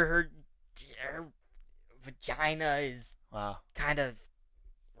daughter, her vagina is Wow. kind of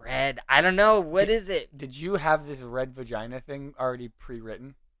red. I don't know. What is it? Did you have this red vagina thing already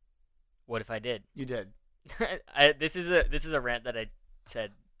pre-written? What if I did? You did. This is a rant that I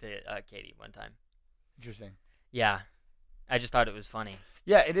said to Katie one time. Interesting. Yeah, I just thought it was funny.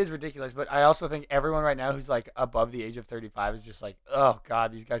 Yeah, it is ridiculous, but I also think everyone right now who's like above the age of 35 is just like, oh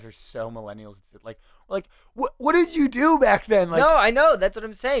god, these guys are so millennials. It's like what did you do back then? Like, No, I know. That's what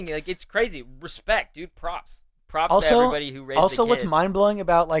I'm saying. Like it's crazy. Respect, dude. Props to Also- everybody who raised also a kid. what's mind blowing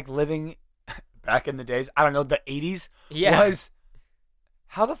about like living back in the days, I don't know, the 80s Yeah. was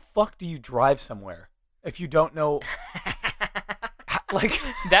how the fuck do you drive somewhere if you don't know like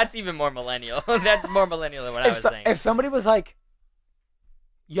That's even more millennial. That's more millennial than what I was saying. if somebody was like,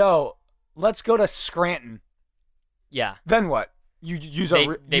 yo, let's go to Scranton, Yeah. then what? You use They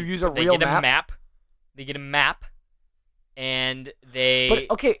you use a they real get map? a map. They get a map, and they.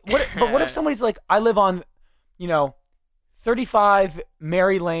 But okay, what if somebody's like, I live on, 35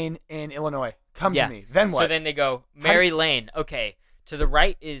 Mary Lane in Illinois. Come Yeah. to me. Then what? So then they go Mary Lane. Okay. To the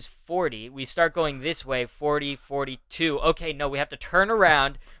right is 40. We start going this way, 40, 42. Okay, no, we have to turn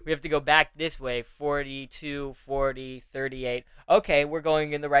around. We have to go back this way, 42, 40, 38. Okay, we're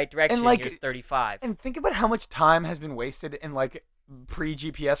going in the right direction. like- Here's 35. and think about how much time has been wasted in like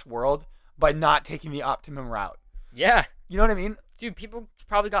pre-GPS world by not taking the optimum route. Yeah. You know what I mean? Dude, people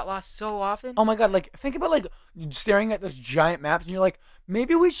probably got lost so often. Oh my god, like think about like staring at those giant maps and you're like,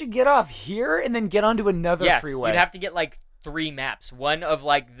 maybe we should get off here and then get onto another yeah, freeway. you'd have to get like 3 maps. One of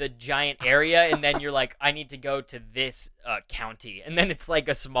like the giant area, and then you're like, I need to go to this county, and then it's like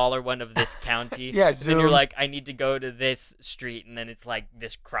a smaller one of this county. Yeah, And then you're zoomed. like, I need to go to this street, and then it's like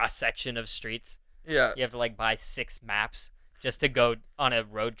this cross section of streets. Yeah. You have to like buy 6 maps just to go on a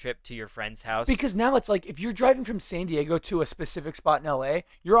road trip to your friend's house. Because now it's like if you're driving from San Diego to a specific spot in LA,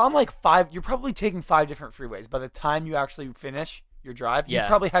 you're on like you're probably taking 5 different freeways. By the time you actually finish your drive, you Yeah.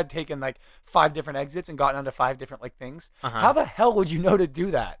 probably had taken like 5 different exits and gotten onto 5 different like things. Uh-huh. How the hell would you know to do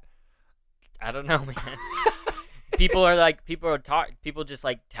that? I don't know, man. people just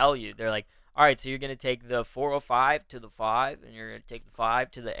like tell you. They're like, all right, so you're gonna take the 405 to the 5, and you're gonna take the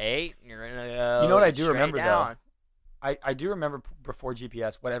 5 to the 8, and you're gonna go You know what I do straight remember, though? down. I do remember before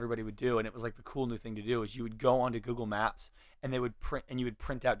GPS what everybody would do, and it was like the cool new thing to do is you would go onto Google Maps and you would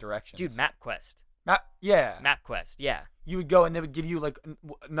print out directions. Dude, MapQuest. Yeah. MapQuest, yeah. You would go and they would give you like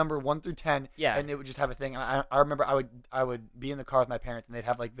number 1 through 10. Yeah. And it would just have a thing. And I remember I would be in the car with my parents and they'd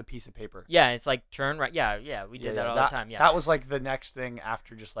have like the piece of paper. Yeah, it's like turn right. Yeah, we did that all the time. Yeah. That was like the next thing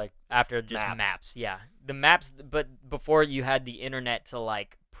after just like After just maps. maps. Yeah. The maps, but before you had the internet to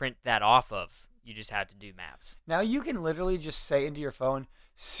like print that off of, you just had to do maps. now you can literally just say into your phone,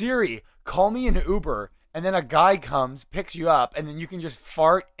 Siri, call me an Uber. And then a guy comes, picks you up, and then you can just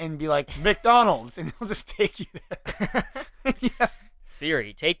fart and be like, McDonald's, and he'll just take you there. Yeah.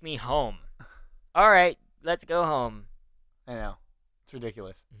 Siri, take me home. All right, let's go home. I know. It's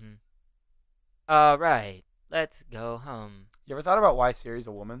ridiculous. All right, let's go home. You ever thought about why Siri's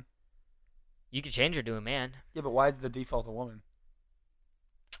a woman? You could change her to a man. Yeah, but why is the default a woman?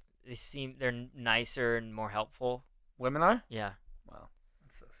 They're nicer and more helpful. Women are? Yeah. Wow,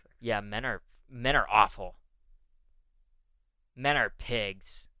 that's so sick. Yeah, men are awful. Men are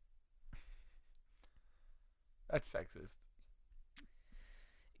pigs. That's sexist.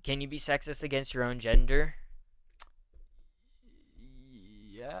 Can you be sexist against your own gender?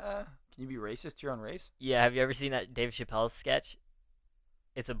 Yeah. Can you be racist to your own race? Yeah, have you ever seen that Dave Chappelle sketch?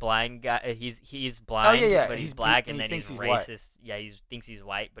 It's a blind guy. He's blind, yeah. but he's He's- black, he and then thinks he's he's white. racist. Yeah, he thinks he's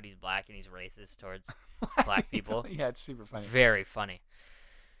white, but he's black, and he's racist towards black people. Yeah, it's super funny. Very funny.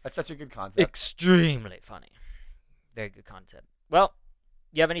 That's such a good concept. Extremely funny. Very good concept. Well,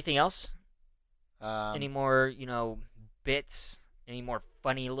 you have anything else? Any more, bits? Any more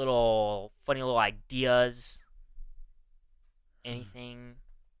funny little ideas? Anything?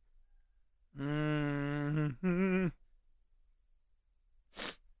 Mm-hmm.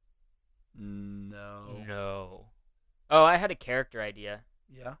 No. No. Oh, I had a character idea.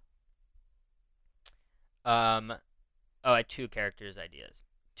 Yeah. I had two character ideas.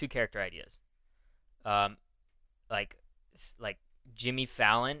 Like Jimmy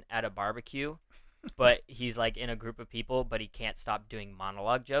Fallon at a barbecue, but he's like in a group of people, but he can't stop doing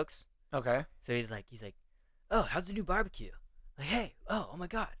monologue jokes. Okay. So he's like, oh, how's the new barbecue? Like, hey, oh my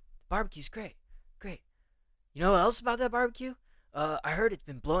God, barbecue's great. You know what else about that barbecue? I heard it's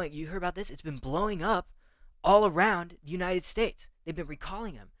been blowing. You heard about this? It's been blowing up all around the United States. They've been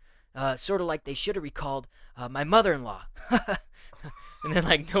recalling him. Sort of like they should have recalled my mother-in-law. And then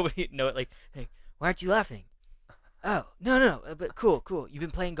like nobody hey, why aren't you laughing? Oh, no, but cool. You've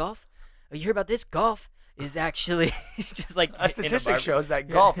been playing golf? Oh, you heard about this? Golf is actually just like A statistic shows that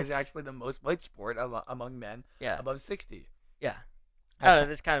golf is actually the most played sport among men above 60. Yeah. I don't know,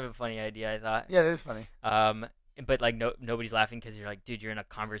 that's kind of a funny idea, I thought. Yeah, that is funny. But like nobody's laughing because you're like, dude, you're in a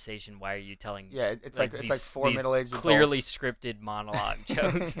conversation. Why are you telling? Yeah, it's like these, four these middle-aged clearly adults. scripted monologue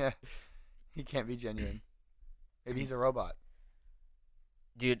jokes. Yeah. He can't be genuine. Maybe he's a robot.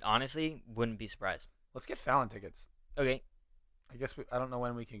 Dude, honestly, wouldn't be surprised. Let's get Fallon tickets. Okay. I guess I don't know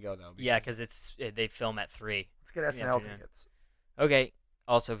when we can go though. Yeah, because they film at 3. Let's get in the SNL afternoon. tickets. Okay.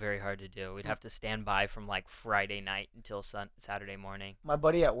 Also very hard to do. We'd have to stand by from like Friday night until Saturday morning. My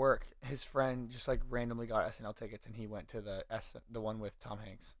buddy at work, his friend just like randomly got SNL tickets, and he went to the one with Tom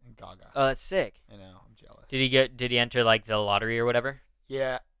Hanks and Gaga. Oh, that's sick. I know, I'm jealous. Did he enter like the lottery or whatever?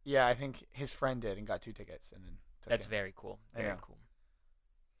 Yeah, I think his friend did and got 2 tickets, and then took That's him. very cool. I Very know. cool.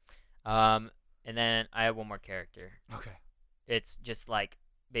 And then I have one more character. Okay. It's just like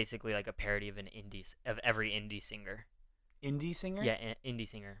basically like a parody of every indie singer. Indie singer? Yeah, indie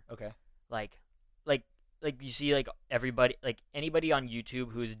singer. Okay. Like you see like everybody, like anybody on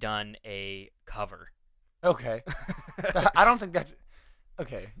YouTube who's done a cover. Okay. I don't think that's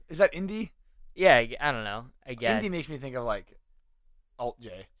okay. Is that indie? Yeah, I don't know. I guess. Indie makes me think of like Alt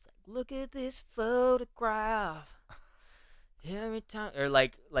J. It's like, look at this photograph. Every time, or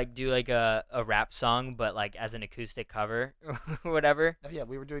like do like a rap song, but like as an acoustic cover or whatever. Oh yeah,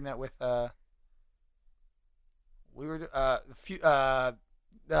 we were doing that with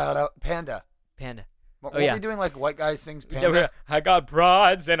Panda. Panda. Weren't yeah. we doing like White Guy Sings Panda? I got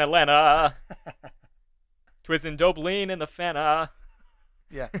broads in Atlanta, twisting dope lean in the Fanta.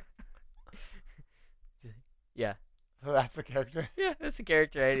 Yeah. Yeah. So that's the character. Yeah, that's a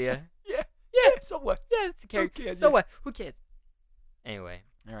character idea. Yeah. So what? Yeah, it's a character. cares, So yeah. what? Who cares? Anyway,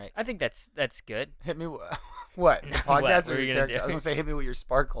 All right. I think that's good. Hit me. What? The podcast What or were your you gonna character? do? I was gonna say hit me with your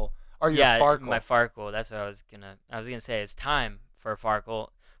sparkle or your Yeah, farkle. my Farkle. That's what I was gonna say. It's time for Farkle,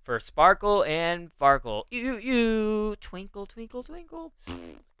 for Sparkle and Farkle. You twinkle twinkle twinkle.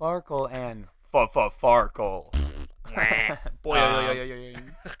 Sparkle and farkle. Boy,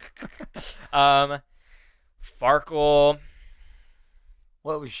 Farkle.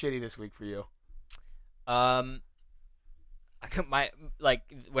 What was shitty this week for you? When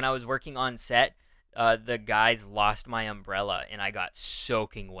I was working on set, the guys lost my umbrella and I got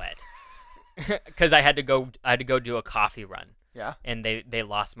soaking wet because I had to go do a coffee run. Yeah. And they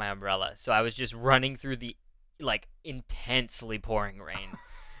lost my umbrella, so I was just running through the like intensely pouring rain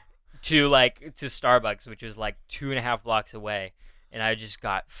to Starbucks, which was like 2.5 blocks away, and I just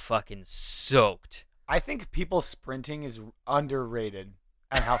got fucking soaked. I think people sprinting is underrated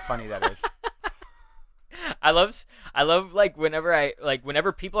and how funny that is. I love like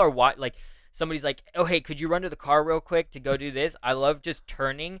whenever people are like somebody's like, oh hey, could you run to the car real quick to go do this? I love just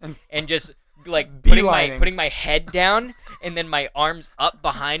turning and just like putting my head down and then my arms up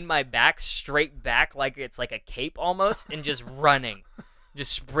behind my back, straight back, like it's like a cape almost, and just running,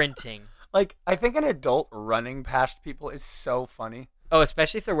 just sprinting. Like, I think an adult running past people is so funny. Oh,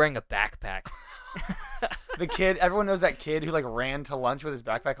 especially if they're wearing a backpack. The kid, everyone knows that kid who like ran to lunch with his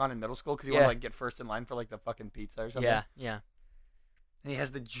backpack on in middle school because he wanted Yeah. to like get first in line for like the fucking pizza or something. Yeah, yeah. And he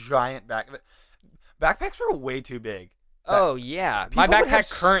has the giant backpacks were way too big. Oh yeah, my People would have backpack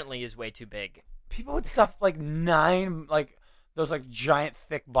currently is way too big. People would stuff like 9 like those like giant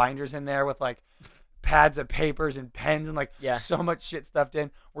thick binders in there with like pads of papers and pens and like Yeah. so much shit stuffed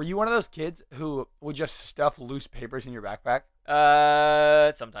in. Were you one of those kids who would just stuff loose papers in your backpack?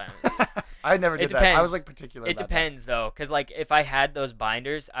 Sometimes. I never did It that. I depends. was like particular. It about depends though, cause like if I had those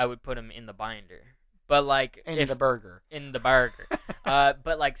binders, I would put them in the binder. But like that. In if the burger. in the burger.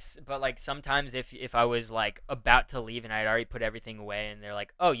 But like sometimes if I was like about to leave and I'd already put everything away and they're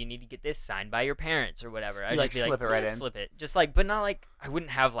like, oh, you need to get this signed by your parents or whatever. I'd You, like, just be slip it right in. Slip it, just like, but not like I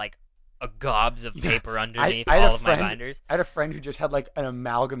wouldn't have like a gobs of Yeah, paper underneath I had all a of friend- my binders. I had a friend who just had like an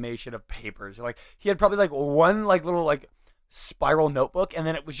amalgamation of papers. Like he had probably like one like little like spiral notebook, and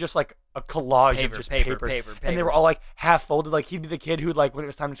then it was just like a collage Paper, of just paper, papers. paper, And they paper. were all like half folded. Like he'd be the kid who'd like when it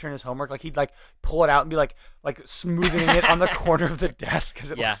was time to turn his homework, like he'd like pull it out and be like smoothing it on the corner of the desk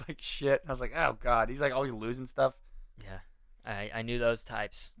because it Yeah. looks like shit. And I was like, oh god, he's like always losing stuff. Yeah, I knew those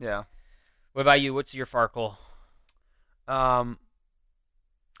types. Yeah. What about you? What's your Farkle?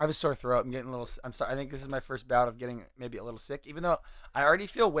 I have a sore throat. I'm getting a little. I'm sorry. I think this is my first bout of getting maybe a little sick. Even though I already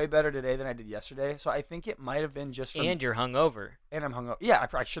feel way better today than I did yesterday, so I think it might have been just from. And you're hungover. And I'm hungover. Yeah, I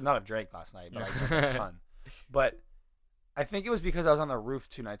probably should not have drank last night, but I drank a ton. But I think it was because I was on the roof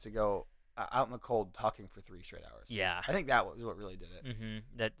 2 nights ago, out in the cold, talking for 3 straight hours. Yeah. I think that was what really did it.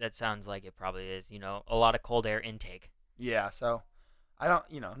 Mm-hmm. That sounds like it probably is. You know, a lot of cold air intake. Yeah. So I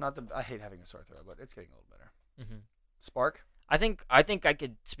don't. Not the. I hate having a sore throat, but it's getting a little better. Mm-hmm. Spark I think I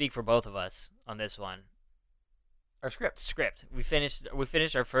could speak for both of us on this one. our script. Script. We finished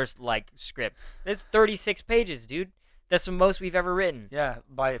our first like script. It's 36 pages, dude. That's the most we've ever written. Yeah,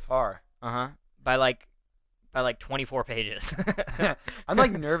 by far. Uh-huh. By like 24 pages. I'm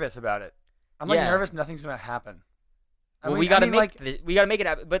like nervous about it. I'm like Yeah. nervous nothing's gonna happen. Well, we gotta make it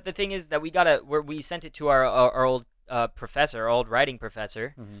happen. But the thing is that we sent it to our old professor, our old writing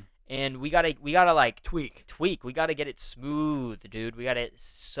professor, and we gotta like tweak. We gotta get it smooth, dude. We got it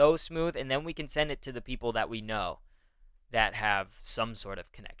so smooth, and then we can send it to the people that we know that have some sort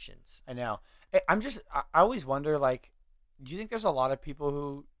of connections. I know. I always wonder, like, do you think there's a lot of people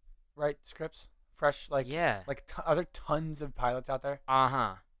who write scripts fresh? Like, Yeah. Like, are there tons of pilots out there?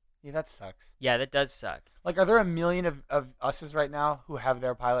 Uh-huh. Yeah, that sucks. Yeah, that does suck. Like, are there a million of us's right now who have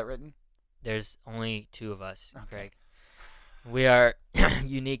their pilot written? There's only 2 of us, Okay. Craig. We are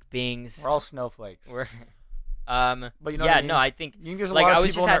unique beings. We're all snowflakes. We're But you know yeah, what I mean? no, I think You think there's a like, lot I of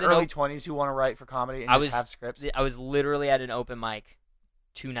was people just in at their an early 20s who want to write for comedy and I just was- have scripts? I was literally at an open mic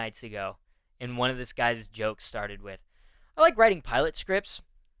 2 nights ago, and one of this guy's jokes started with, "I like writing pilot scripts."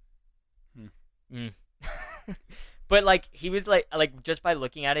 But like he was like just by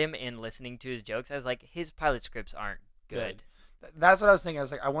looking at him and listening to his jokes, I was like, his pilot scripts aren't good. That's what I was thinking. I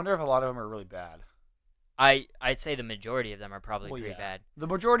was like, I wonder if a lot of them are really bad. I'd say the majority of them are probably Well, pretty yeah. bad. The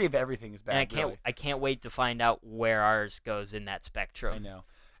majority of everything is bad. And really. I can't wait to find out where ours goes in that I spectrum. know.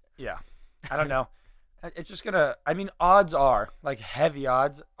 Yeah. I don't know. It's just gonna. I mean, odds are like heavy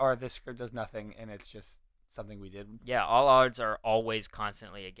odds are this script does nothing, and it's just something we did. Yeah, all odds are always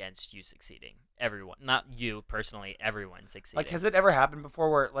constantly against you succeeding. Everyone, not you personally, everyone succeeding. Like, has it ever happened before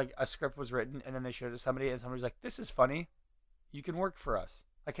where like a script was written and then they showed it to somebody and somebody's like, "This is funny, you can work for us."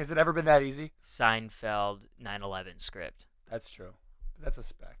 Like, has it ever been that easy? Seinfeld 9/11 script. That's true. That's a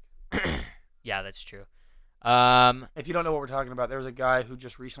spec. Yeah, that's true. If you don't know what we're talking about, there was a guy who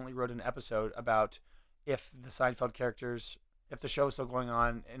just recently wrote an episode about if the Seinfeld characters, if the show was still going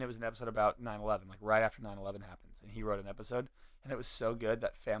on, and it was an episode about 9/11, like right after 9/11 happens, and he wrote an episode, and it was so good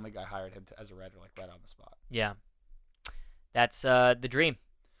that Family Guy hired him as a writer, like right on the spot. Yeah, that's the dream.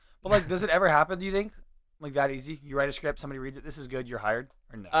 But like, does it ever happen? Do you think like that easy? You write a script, somebody reads it, this is good, you're hired,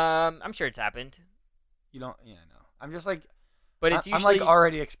 or no? I'm sure it's happened, You don't. Yeah, no. I'm just like, but it's I'm usually like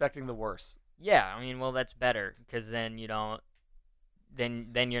already expecting the worst. yeah. I mean, well, that's better because then you don't.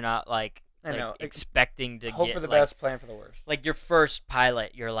 Then you're not like, I know. expecting to Hope get for the like, best, plan for the worst. like your first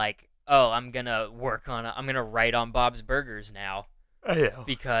pilot. You're like, oh, I'm gonna write on Bob's Burgers now Yeah.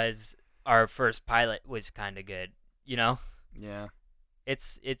 because our first pilot was kind of good. You know. Yeah.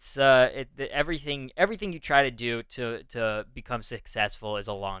 Everything you try to do to become successful is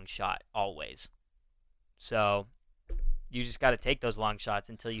a long shot always. So you just got to take those long shots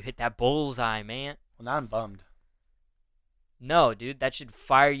until you hit that bullseye, man. Well, now I'm bummed. No, dude, that should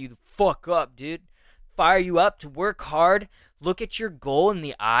fire you the fuck up, dude. Fire you up to work hard, look at your goal in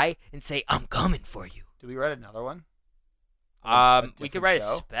the eye, and say, "I'm coming for you." Did we write another one? We could different write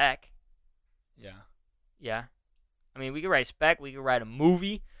show? a spec. Yeah. Yeah. I mean, we could write a spec. We could write a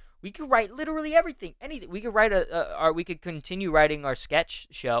movie. We could write literally everything, anything. We could write we could continue writing our sketch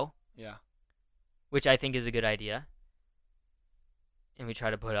show, Yeah. which I think is a good idea. And we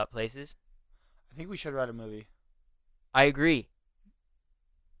try to put up places. I think we should write a movie. I agree.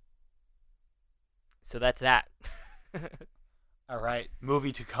 So that's that. All right.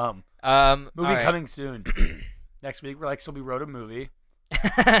 Movie to come. Movie all right. coming soon. Next week, we're like, so we wrote a movie.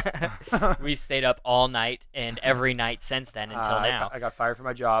 We stayed up all night and every night since then until now. I got fired from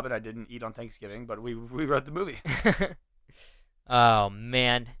my job and I didn't eat on Thanksgiving, but we wrote the movie. Oh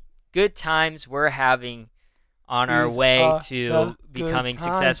man, good times we're having on our These way are to the becoming good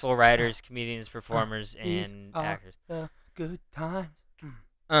times. successful writers, comedians, performers, These and are actors. the good times.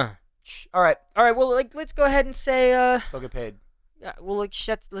 All All right. right, well, like, let's go ahead and say, Go get paid. well, like,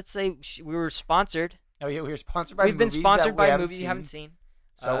 let's say we were sponsored. Oh yeah, we were sponsored by We've been movies sponsored that by we haven't movies you haven't seen.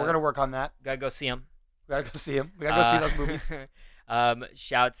 So we're gonna work on that. Gotta go see them. We gotta go see them. We gotta go see those movies.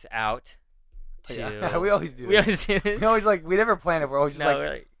 Shouts out to. Yeah, we always do. We this. always do this. We always like. We never plan it. We're always just No, like. we're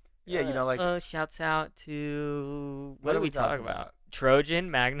like, Yeah, you know, like. shouts out to. What What are do we we talk talking about? about? Trojan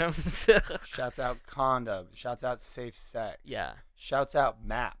Magnums. Shouts out condom. Shouts out safe sex. Yeah. Shouts out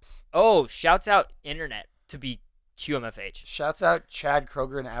maps. Oh, shouts out internet to be QMFH. Shouts out Chad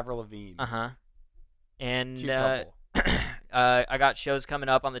Kroger and Avril Lavigne. And Cute couple. I got shows coming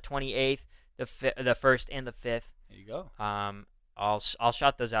up on the 28th, the 1st, and the 5th. There you go. I'll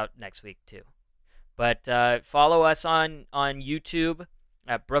shout those out next week too. But follow us on YouTube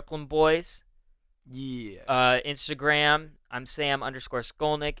at Brooklyn Boys. Yeah. Instagram, I'm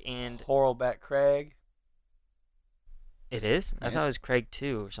Sam_Skolnick, and Horrelback Craig. it is. I Yeah. thought it was Craig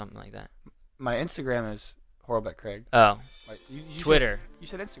 2 or something like that. My Instagram is Horrelback Craig. Oh, Like, you Twitter. You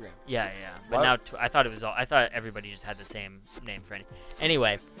said Instagram. Yeah. But What? now I thought it was all. I thought everybody just had the same name for any.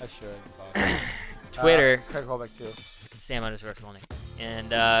 Anyway, I should. Twitter. Craig Horrelback too. Sam_Skolnick. And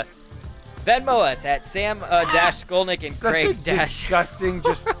Venmo us at Sam_Skolnick and Such Craig a dash. disgusting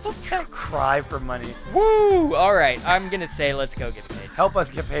just cry for money. Woo! All right, I'm gonna say let's go get paid. Help us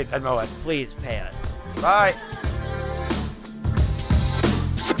get paid. Venmo us. Please pay us. Bye.